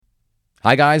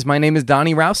Hi guys, my name is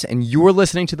Donnie Rouse and you're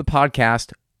listening to the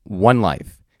podcast One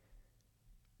Life.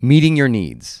 Meeting your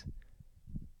needs.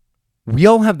 We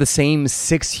all have the same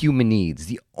 6 human needs.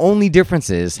 The only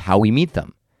difference is how we meet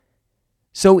them.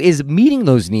 So is meeting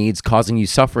those needs causing you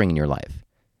suffering in your life?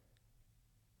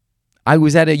 I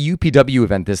was at a UPW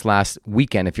event this last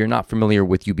weekend. If you're not familiar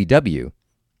with UPW,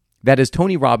 that is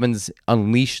Tony Robbins'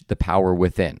 Unleash the Power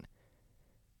Within.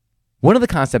 One of the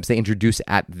concepts they introduced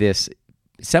at this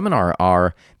seminar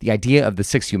are the idea of the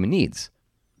 6 human needs.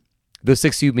 Those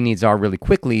 6 human needs are, really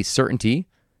quickly, certainty,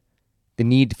 the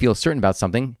need to feel certain about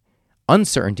something,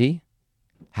 uncertainty,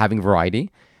 having variety,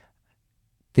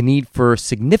 the need for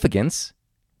significance,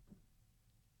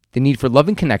 the need for love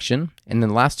and connection, and then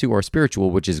the last 2 are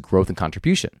spiritual, which is growth and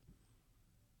contribution.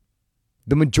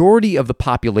 The majority of the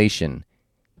population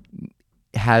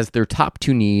has their top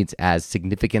 2 needs as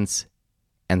significance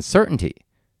and certainty.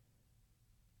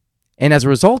 And as a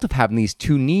result of having these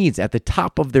 2 needs at the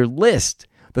top of their list,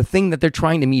 the thing that they're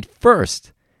trying to meet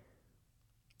first,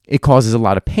 it causes a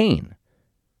lot of pain.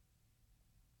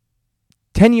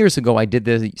 10 years ago, I did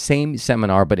the same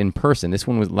seminar, but in person. This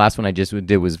one was the last one I just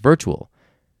did was virtual.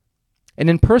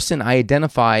 And in person, I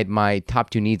identified my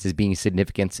top 2 needs as being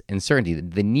significance and certainty.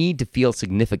 The need to feel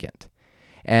significant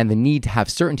and the need to have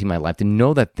certainty in my life, to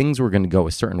know that things were going to go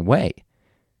a certain way.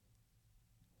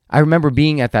 I remember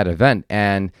being at that event,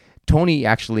 and Tony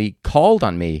actually called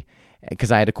on me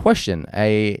because I had a question.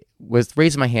 I was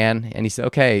raising my hand, and he said,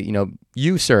 okay,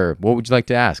 you, sir, what would you like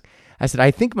to ask? I said,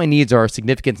 I think my needs are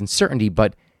significance and certainty,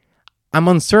 but I'm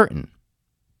uncertain.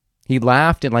 He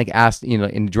laughed and asked,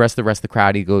 and addressed the rest of the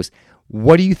crowd. He goes,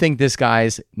 what do you think this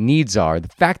guy's needs are? The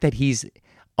fact that he's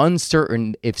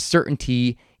uncertain if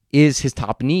certainty is his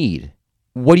top need.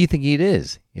 What do you think it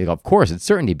is? He goes, of course, it's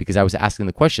certainty, because I was asking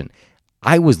the question.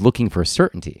 I was looking for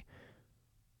certainty.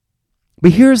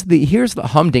 But here's the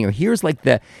humdinger. Here's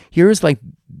the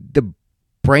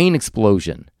brain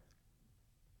explosion.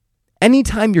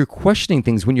 Anytime you're questioning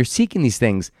things, when you're seeking these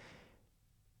things,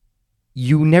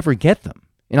 you never get them.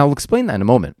 And I'll explain that in a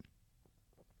moment.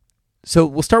 So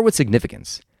we'll start with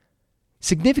significance.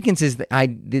 Significance is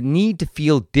the need to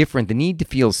feel different, the need to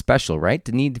feel special, right?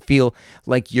 The need to feel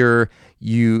like you're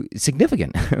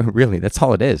significant. Really, that's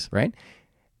all it is, right?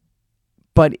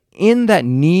 But in that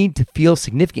need to feel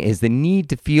significant is the need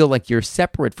to feel like you're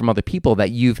separate from other people, that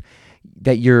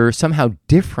you're somehow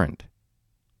different.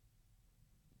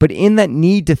 But in that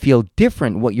need to feel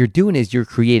different, what you're doing is you're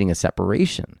creating a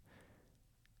separation.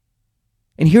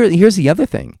 And here's the other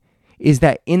thing, is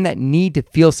that in that need to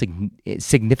feel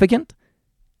significant,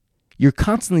 you're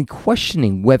constantly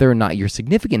questioning whether or not you're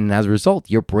significant, and as a result,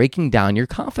 you're breaking down your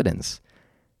confidence.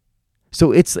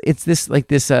 So it's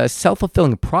this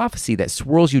self-fulfilling prophecy that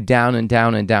swirls you down and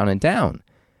down and down and down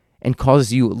and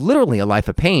causes you literally a life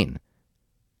of pain.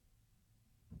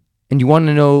 And you want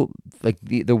to know,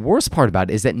 the worst part about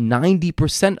it is that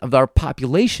 90% of our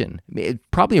population,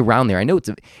 probably around there, I know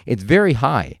it's very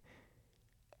high,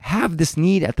 have this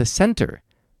need at the center.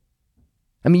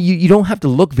 I mean, you don't have to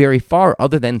look very far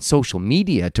other than social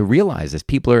media to realize this.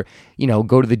 People are,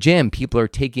 go to the gym. People are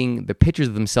taking the pictures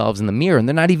of themselves in the mirror, and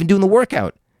they're not even doing the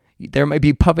workout. They might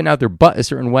be puffing out their butt a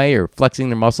certain way or flexing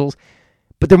their muscles,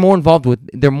 but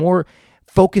they're more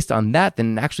focused on that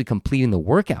than actually completing the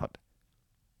workout.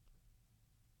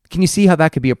 Can you see how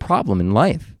that could be a problem in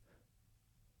life?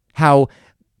 How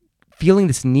feeling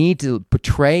this need to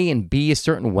portray and be a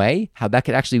certain way, how that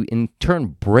could actually in turn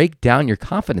break down your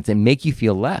confidence and make you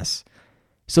feel less.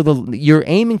 So you're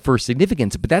aiming for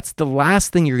significance, but that's the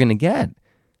last thing you're going to get.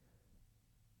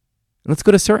 Let's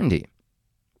go to certainty.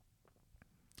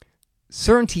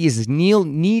 Certainty is the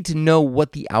need to know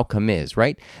what the outcome is,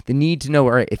 right? The need to know,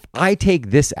 all right, if I take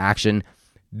this action,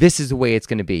 this is the way it's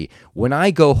going to be. When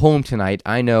I go home tonight,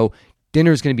 I know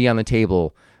dinner's going to be on the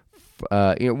table.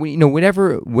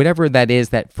 Whatever that is,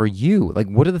 that for you,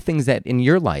 what are the things that in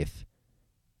your life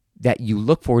that you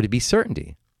look for to be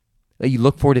certainty, that you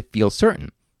look for to feel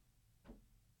certain?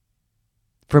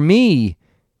 For me,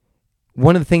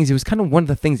 one of the things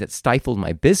that stifled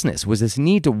my business was this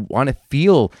need to want to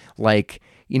feel like,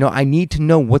 I need to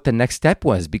know what the next step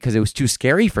was because it was too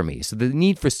scary for me. So the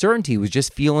need for certainty was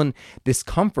just feeling this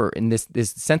comfort and this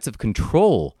sense of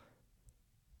control.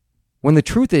 When the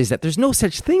truth is that there's no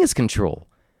such thing as control.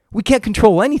 We can't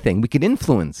control anything. We can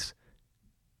influence,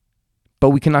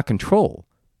 but we cannot control.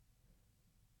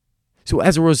 So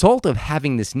as a result of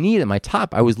having this need at my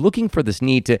top, I was looking for this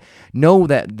need to know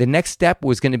that the next step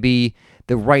was going to be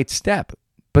the right step.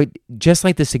 But just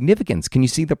like the significance, can you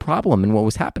see the problem in what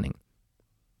was happening?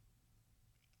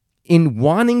 In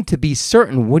wanting to be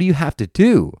certain, what do you have to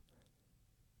do?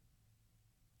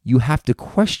 you have to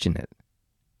question it.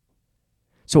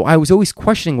 So I was always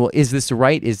questioning, well, is this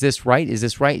right? Is this right? Is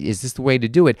this right? Is this the way to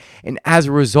do it? And as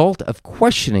a result of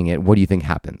questioning it, what do you think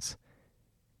happens?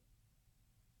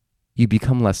 You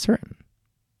become less certain.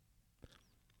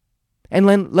 And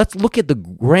then let's look at the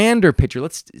grander picture.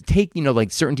 Let's take,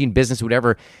 like certainty in business,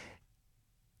 whatever.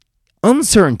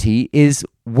 Uncertainty is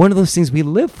one of those things we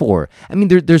live for. I mean,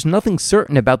 there's nothing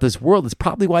certain about this world. It's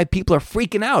probably why people are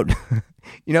freaking out.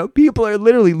 People are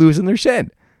literally losing their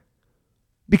shit.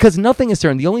 Because nothing is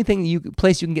certain. The only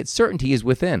place you can get certainty is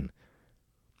within.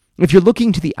 If you're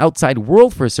looking to the outside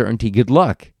world for certainty, good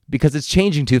luck, because it's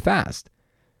changing too fast.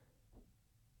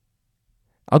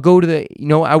 I'll go to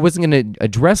I wasn't going to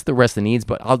address the rest of the needs,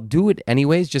 but I'll do it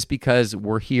anyways just because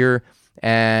we're here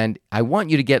and I want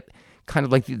you to get kind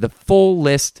of like the full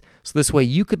list. So this way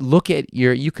you could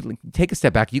you could take a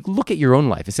step back, you could look at your own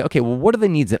life and say, okay, well, what are the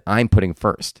needs that I'm putting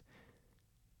first?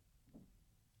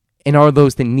 And are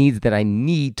those the needs that I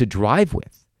need to drive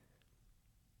with?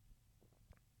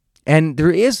 And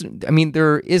there is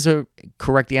a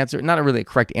correct answer, not really a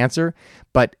correct answer,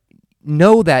 but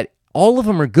know that all of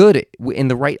them are good in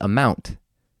the right amount.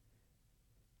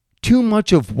 Too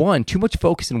much of one, too much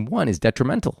focus in one is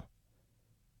detrimental.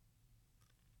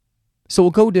 So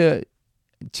we'll go to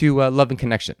love and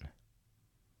connection,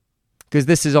 because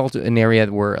this is also an area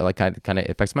where kind of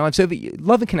affects my life. So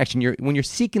love and connection, when you're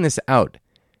seeking this out,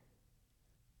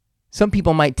 some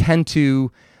people might tend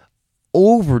to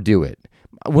overdo it.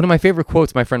 One of my favorite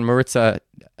quotes, my friend Maritza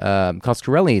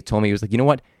Coscarelli told me, he was like, you know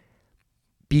what?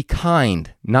 Be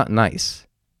kind, not nice.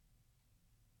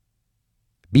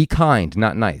 Be kind,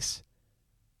 not nice.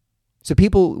 So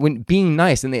people, when being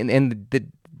nice, and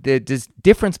the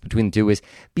difference between the two is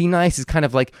being nice is kind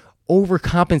of like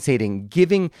overcompensating,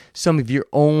 giving some of your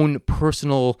own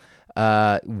personal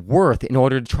worth in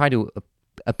order to try to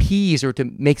appease or to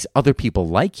make other people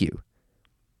like you,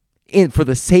 and for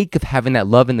the sake of having that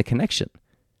love and the connection.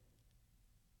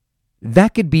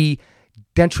 That could be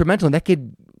detrimental. That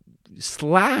could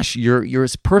slash your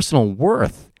personal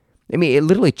worth. I mean, it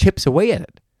literally chips away at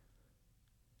it.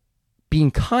 Being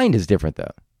kind is different,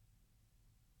 though.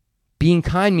 Being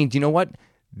kind means, you know what?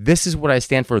 This is what I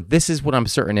stand for. This is what I'm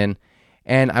certain in.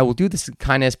 And I will do this in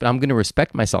kindness, but I'm going to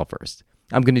respect myself first.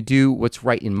 I'm going to do what's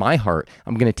right in my heart.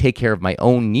 I'm going to take care of my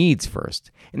own needs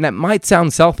first. And that might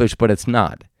sound selfish, but it's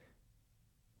not.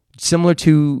 Similar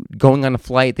to going on a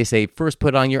flight, they say, first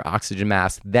put on your oxygen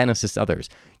mask, then assist others.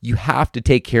 You have to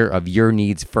take care of your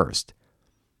needs first.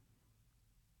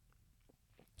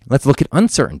 Let's look at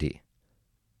uncertainty.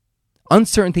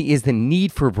 Uncertainty is the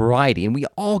need for variety, and we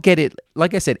all get it.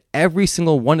 Like I said, every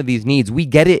single one of these needs, we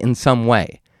get it in some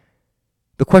way.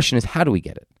 The question is, how do we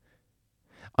get it?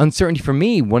 Uncertainty for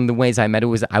me, one of the ways I met it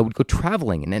was I would go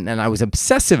traveling, and I was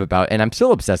obsessive about it, and I'm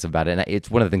still obsessive about it, and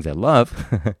it's one of the things I love.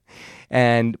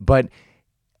 But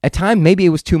at times, maybe it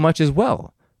was too much as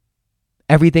well.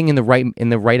 Everything in the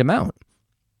right amount.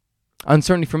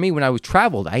 Uncertainty for me, when I was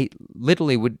traveled, I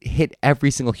literally would hit every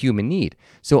single human need.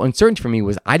 So uncertainty for me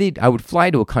was I would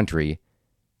fly to a country,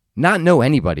 not know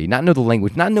anybody, not know the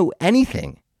language, not know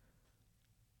anything.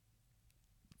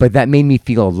 But that made me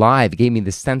feel alive. It gave me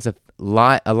this sense of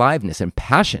aliveness and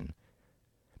passion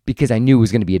because I knew it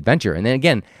was going to be adventure. And then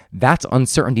again, that's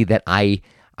uncertainty that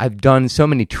I've done so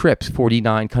many trips,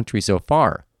 49 countries so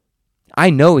far. I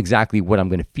know exactly what I'm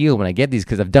going to feel when I get these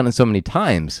because I've done it so many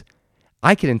times.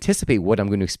 I can anticipate what I'm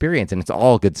going to experience, and it's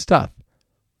all good stuff.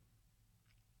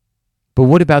 But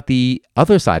what about the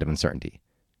other side of uncertainty?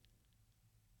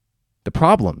 The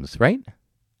problems, right?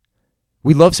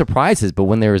 We love surprises, but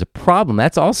when there is a problem,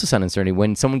 that's also some uncertainty.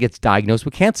 When someone gets diagnosed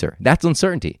with cancer, that's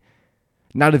uncertainty.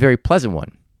 Not a very pleasant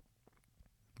one.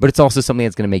 But it's also something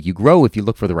that's going to make you grow if you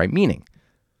look for the right meaning.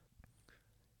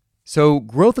 So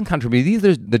growth and contribution, these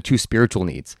are the two spiritual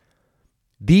needs.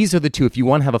 These are the two, if you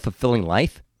want to have a fulfilling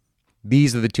life,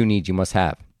 these are the two needs you must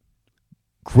have.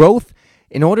 Growth,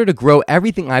 in order to grow,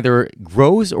 everything either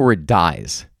grows or it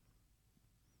dies.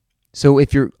 So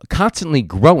if you're constantly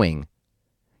growing,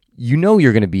 you know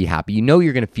you're going to be happy. You know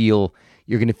you're going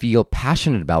to feel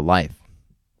passionate about life.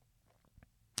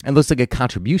 And it looks like a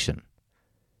contribution.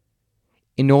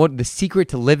 The secret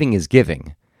to living is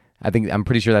giving. I'm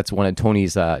pretty sure that's one of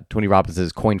Tony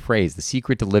Robbins' coined phrase. The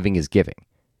secret to living is giving.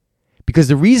 Because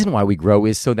the reason why we grow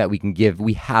is so that we can give.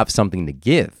 We have something to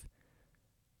give.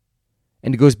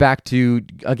 And it goes back to,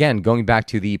 again, going back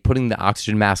to the putting the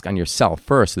oxygen mask on yourself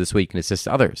first, so this way you can assist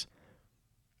others.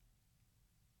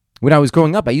 When I was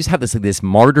growing up, I used to have this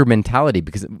martyr mentality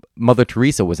because Mother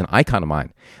Teresa was an icon of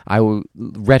mine. I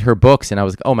read her books and I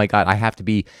was like, oh my God, I have to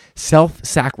be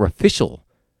self-sacrificial.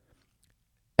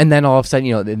 And then all of a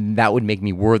sudden, then that would make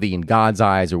me worthy in God's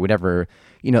eyes or whatever,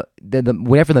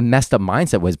 whatever the messed up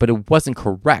mindset was, but it wasn't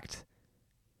correct.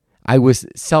 I was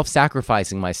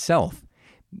self-sacrificing myself,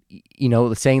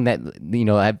 saying that,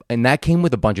 and that came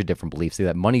with a bunch of different beliefs,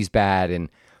 that money's bad. And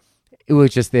it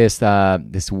was just this very,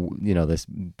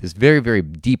 very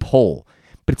deep hole.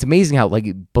 But it's amazing how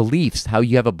beliefs, how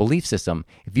you have a belief system,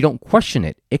 if you don't question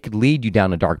it, it could lead you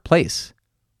down a dark place.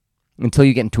 Until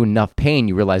you get into enough pain,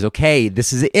 you realize, okay,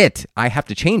 this is it. I have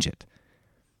to change it.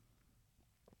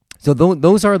 So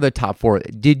those are the top 4.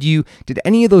 Did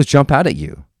any of those jump out at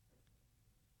you?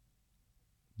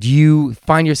 Do you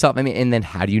find yourself, and then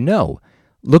how do you know?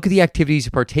 Look at the activities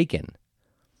you partake in.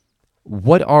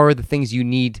 What are the things you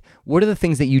need? What are the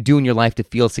things that you do in your life to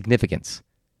feel significance?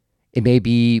 It may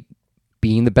be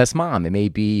being the best mom. It may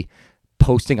be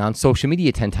posting on social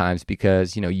media 10 times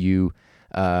because, you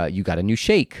got a new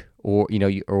shake, or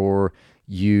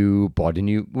you bought a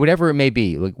new, whatever it may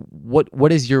be.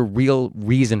 What is your real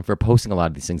reason for posting a lot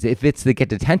of these things? If it's to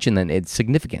get attention, then it's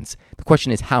significance. The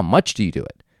question is, how much do you do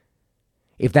it?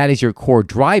 If that is your core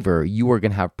driver, you are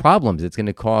going to have problems. It's going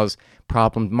to cause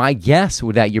problems. My guess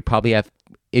would that you probably have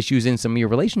issues in some of your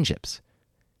relationships.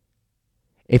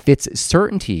 If it's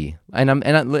certainty,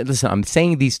 listen, I'm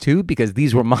saying these two because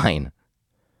these were mine,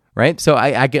 right? So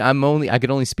I could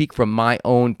only speak from my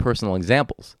own personal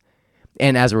examples.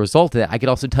 And as a result of that, I could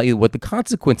also tell you what the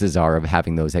consequences are of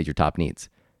having those as your top needs.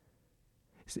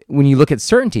 When you look at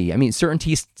certainty,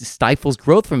 certainty stifles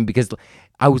growth from me because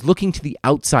I was looking to the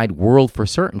outside world for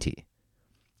certainty.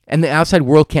 And the outside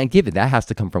world can't give it. That has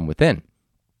to come from within.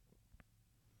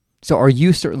 So are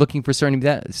you looking for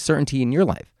certainty in your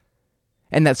life?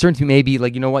 And that certainty may be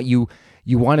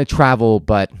you want to travel,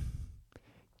 but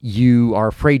you are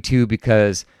afraid to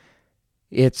because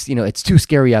it's too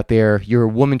scary out there. You're a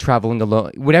woman traveling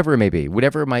alone, whatever it may be,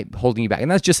 whatever might be holding you back. And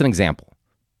that's just an example.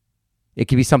 It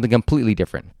could be something completely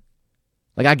different.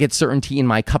 I get certainty in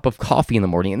my cup of coffee in the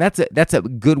morning, and that's a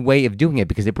good way of doing it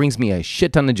because it brings me a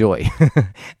shit ton of joy.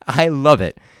 I love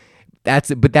it.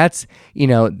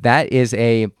 That is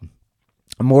a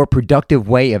more productive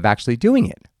way of actually doing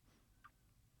it.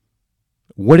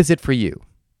 What is it for you?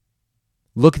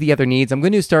 Look at the other needs. I'm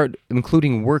going to start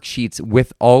including worksheets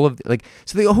with all of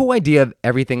so the whole idea of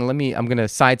everything. I'm going to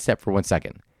sidestep for 1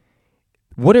 second.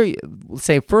 What are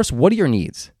your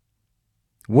needs?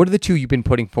 What are the 2 you've been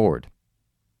putting forward?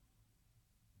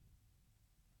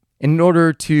 In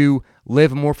order to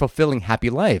live a more fulfilling, happy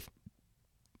life,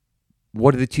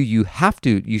 what are the 2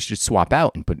 you should swap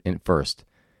out and put in first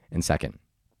and second?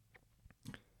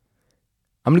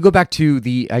 I'm going to go back to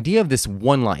the idea of this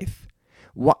one life.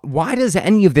 Why does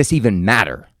any of this even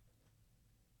matter?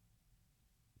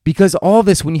 Because all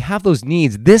this, when you have those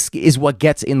needs, this is what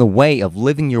gets in the way of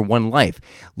living your one life.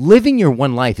 Living your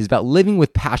one life is about living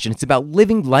with passion. It's about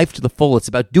living life to the full. It's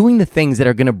about doing the things that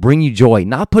are going to bring you joy,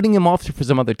 not putting them off for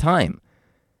some other time.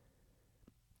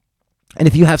 And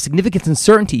if you have significance and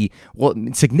certainty,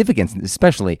 significance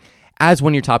especially, as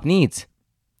one of your top needs,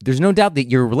 there's no doubt that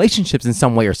your relationships in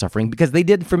some way are suffering because they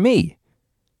did for me.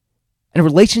 And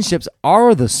relationships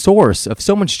are the source of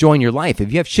so much joy in your life.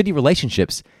 If you have shitty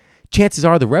relationships, chances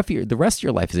are the rest of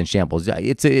your life is in shambles.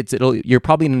 You're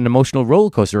probably in an emotional roller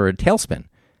coaster or a tailspin.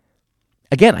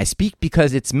 Again, I speak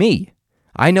because it's me.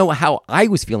 I know how I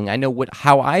was feeling. I know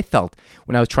how I felt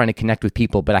when I was trying to connect with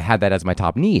people, but I had that as my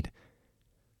top need.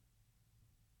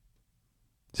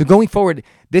 So going forward,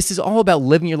 this is all about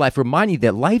living your life, reminding you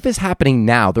that life is happening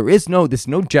now. There's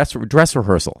no dress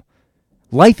rehearsal.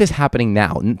 Life is happening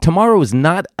now. Tomorrow is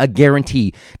not a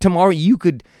guarantee. Tomorrow you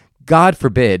could, God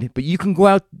forbid, but you can go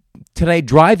out today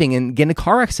driving and get in a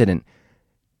car accident.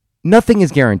 Nothing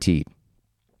is guaranteed.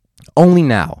 Only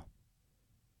now.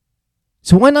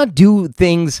 So why not do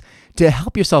things to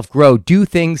help yourself grow? Do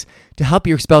things to help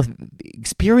yourself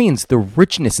experience the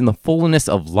richness and the fullness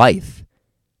of life.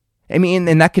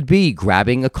 And that could be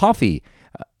grabbing a coffee,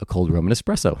 a cold Roman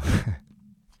espresso,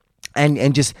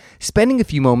 and just spending a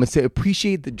few moments to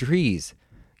appreciate the trees,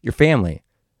 your family.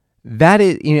 That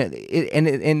is,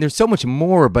 and there's so much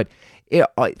more, but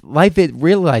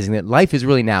realizing that life is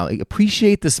really now.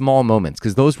 Appreciate the small moments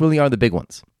because those really are the big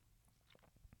ones.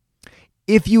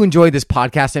 If you enjoy this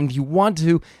podcast and if you want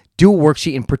to do a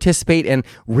worksheet and participate and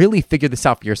really figure this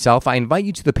out for yourself, I invite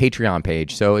you to the Patreon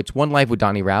page. So it's One Life with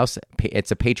Donnie Rouse.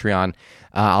 It's a Patreon.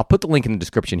 I'll put the link in the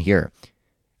description here.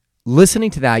 Listening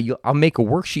to that, I'll make a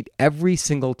worksheet every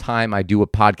single time I do a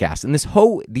podcast. And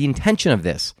the intention of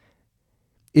this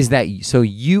is that so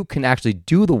you can actually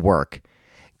do the work,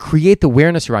 create the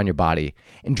awareness around your body,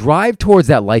 and drive towards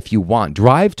that life you want.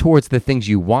 Drive towards the things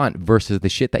you want versus the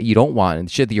shit that you don't want and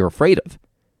the shit that you're afraid of.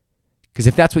 Because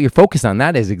if that's what you're focused on,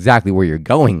 that is exactly where you're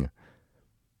going.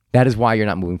 That is why you're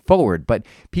not moving forward. But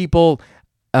people,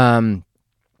 this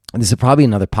is probably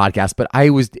another podcast, but I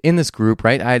was in this group,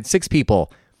 right? I had 6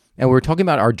 people, and we were talking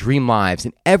about our dream lives.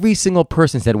 And every single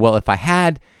person said, well, if I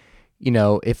had,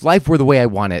 if life were the way I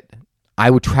want it, I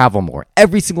would travel more.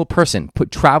 Every single person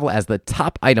put travel as the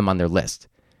top item on their list.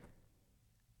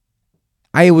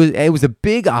 It was a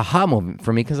big aha moment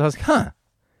for me because I was like,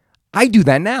 I do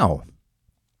that now.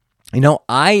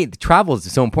 Travel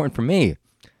is so important for me.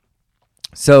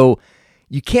 So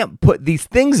you can't put these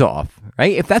things off,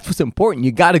 right? If that's what's important,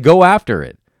 you got to go after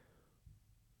it.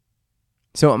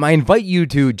 So I invite you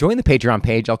to join the Patreon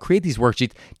page. I'll create these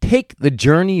worksheets. Take the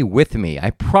journey with me.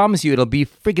 I promise you it'll be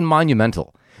freaking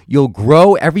monumental. You'll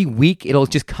grow every week. It'll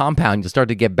just compound. You'll start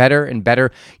to get better and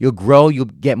better. You'll grow. You'll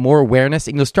get more awareness,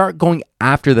 and you'll start going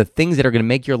after the things that are going to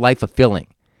make your life fulfilling.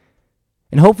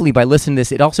 And hopefully by listening to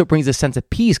this, it also brings a sense of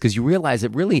peace because you realize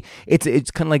that really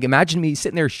it's kind of like, imagine me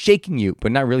sitting there shaking you,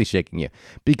 but not really shaking you,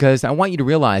 because I want you to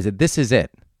realize that this is it.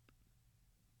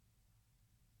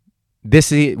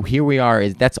 Here we are,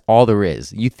 that's all there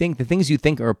is. You think the things you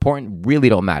think are important really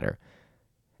don't matter.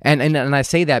 And I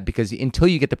say that because until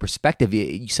you get the perspective,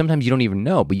 sometimes you don't even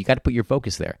know, but you got to put your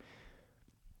focus there.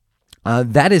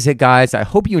 That is it, guys. I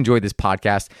hope you enjoyed this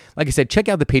podcast. Like I said, check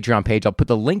out the Patreon page. I'll put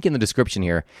the link in the description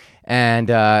here. And,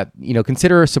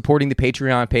 consider supporting the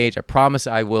Patreon page. I promise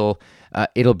I will.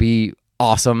 It'll be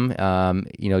awesome.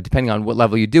 Depending on what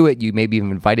level you do it, you may be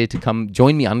even invited to come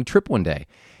join me on a trip one day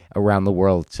around the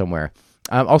world somewhere.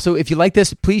 Also, if you like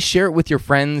this, please share it with your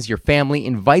friends, your family.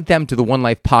 Invite them to the One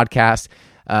Life podcast,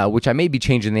 which I may be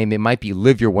changing the name. It might be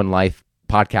Live Your One Life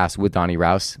podcast with Donnie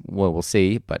Rouse. Well, we'll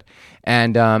see.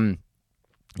 That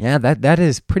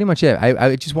is pretty much it.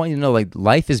 I just want you to know, like,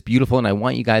 life is beautiful, and I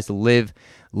want you guys to live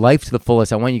life to the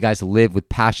fullest. I want you guys to live with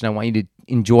passion. I want you to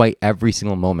enjoy every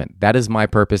single moment. That is my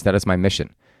purpose. That is my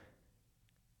mission.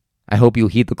 I hope you'll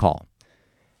heed the call.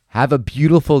 Have a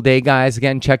beautiful day, guys.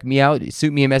 Again, check me out.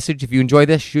 Shoot me a message. If you enjoy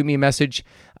this, shoot me a message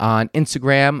on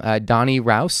Instagram, Donnie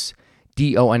Rouse,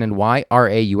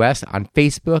 DonnyRaus, on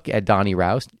Facebook at Donnie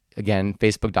Rouse. Again,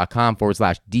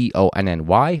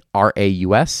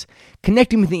 facebook.com/DonnyRaus.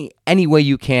 Connecting with me any way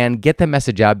you can. Get the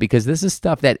message out because this is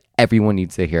stuff that everyone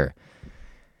needs to hear.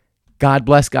 God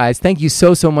bless, guys. Thank you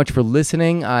so much for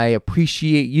listening. I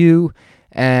appreciate you,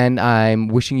 and I'm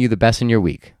wishing you the best in your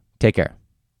week. Take care.